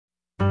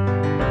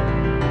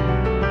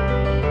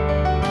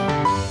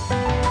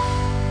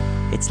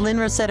It's Lynne,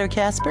 Rossetto,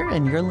 Kasper,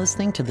 and you're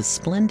listening to The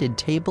Splendid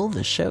Table,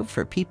 the show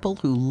for people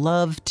who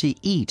love to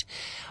eat.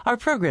 Our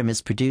program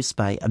is produced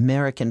by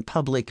American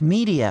Public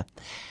Media.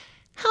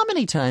 How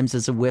many times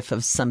has a whiff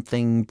of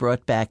something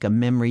brought back a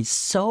memory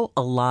so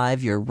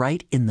alive you're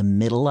right in the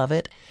middle of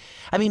it?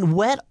 I mean,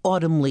 wet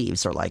autumn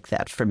leaves are like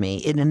that for me.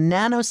 In a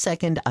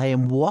nanosecond, I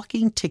am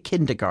walking to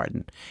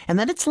kindergarten, and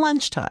then it's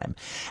lunchtime,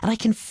 and I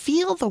can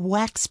feel the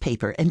wax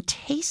paper and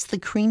taste the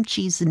cream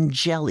cheese and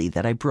jelly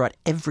that I brought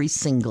every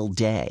single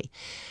day.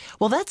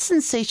 Well, that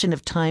sensation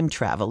of time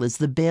travel is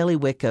the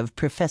bailiwick of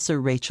Professor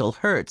Rachel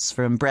Hertz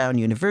from Brown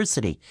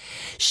University.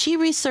 She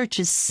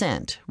researches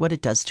scent, what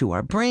it does to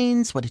our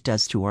brains, what it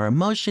does to our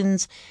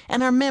emotions,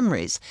 and our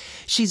memories.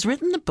 She's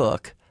written the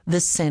book, The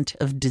Scent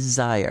of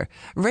Desire.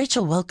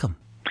 Rachel, welcome.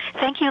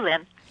 Thank you,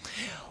 Lynn.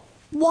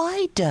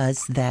 Why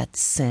does that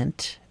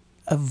scent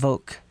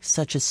evoke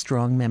such a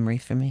strong memory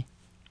for me?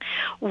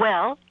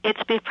 Well,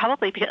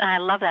 probably because, and I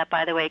love that,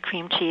 by the way,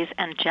 cream cheese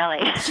and jelly.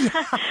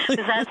 Yeah.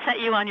 Does that set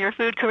you on your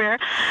food career?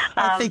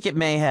 I think it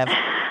may have.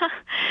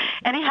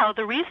 Anyhow,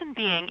 the reason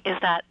being is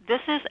that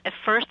this is a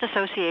first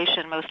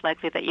association, most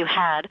likely, that you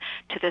had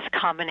to this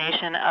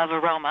combination of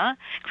aroma,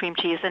 cream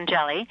cheese and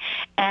jelly,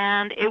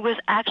 and it was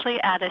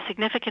actually at a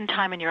significant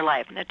time in your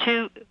life. The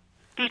two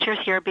features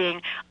here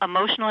being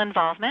emotional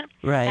involvement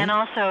and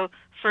also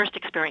first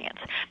experience.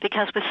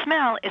 Because with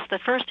smell, it's the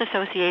first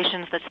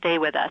associations that stay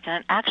with us,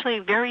 and it's actually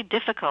very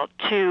difficult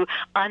to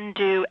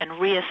undo and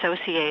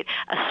reassociate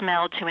a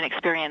smell to an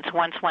experience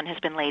once one has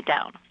been laid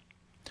down.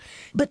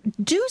 But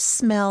do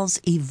smells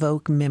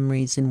evoke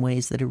memories in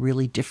ways that are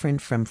really different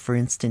from, for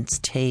instance,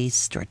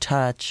 taste or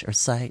touch or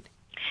sight?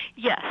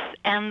 Yes,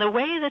 and the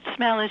way that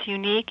smell is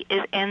unique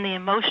is in the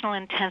emotional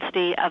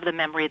intensity of the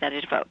memory that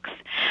it evokes.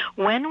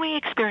 When we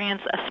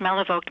experience a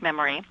smell-evoked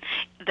memory,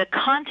 the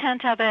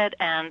content of it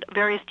and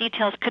various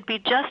details could be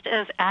just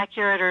as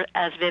accurate or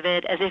as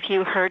vivid as if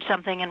you heard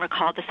something and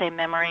recalled the same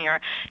memory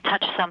or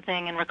touched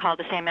something and recalled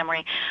the same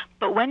memory.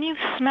 But when you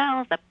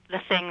smell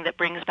the thing that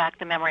brings back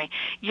the memory,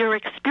 your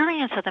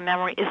experience of the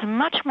memory is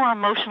much more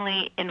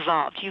emotionally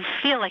involved. You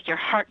feel like your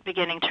heart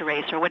beginning to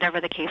race or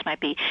whatever the case might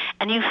be,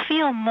 and you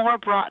feel more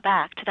brought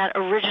back to that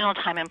original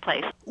time and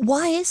place.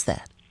 Why is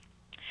that?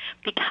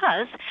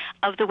 Because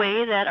of the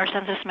way that our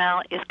sense of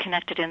smell is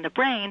connected in the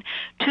brain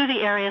to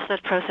the areas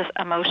that process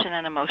emotion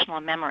and emotional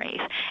memories.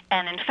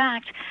 And in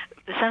fact,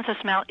 the sense of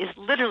smell is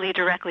literally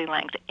directly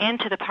linked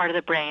into the part of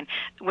the brain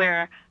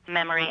where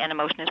memory and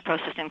emotion is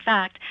processed. In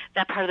fact,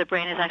 that part of the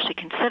brain is actually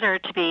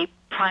considered to be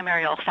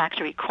primary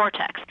olfactory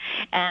cortex.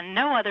 And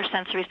no other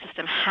sensory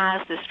system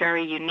has this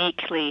very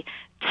uniquely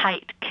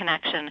tight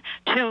connection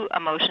to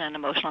emotion and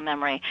emotional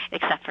memory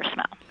except for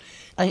smell.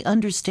 I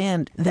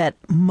understand that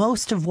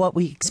most of what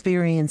we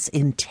experience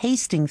in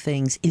tasting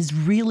things is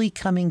really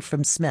coming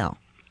from smell.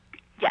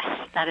 Yes,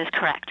 that is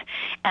correct.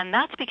 And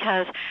that's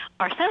because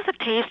our sense of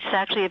taste is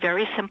actually a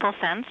very simple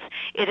sense.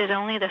 It is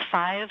only the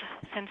 5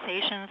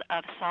 sensations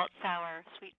of salt, sour, sweet.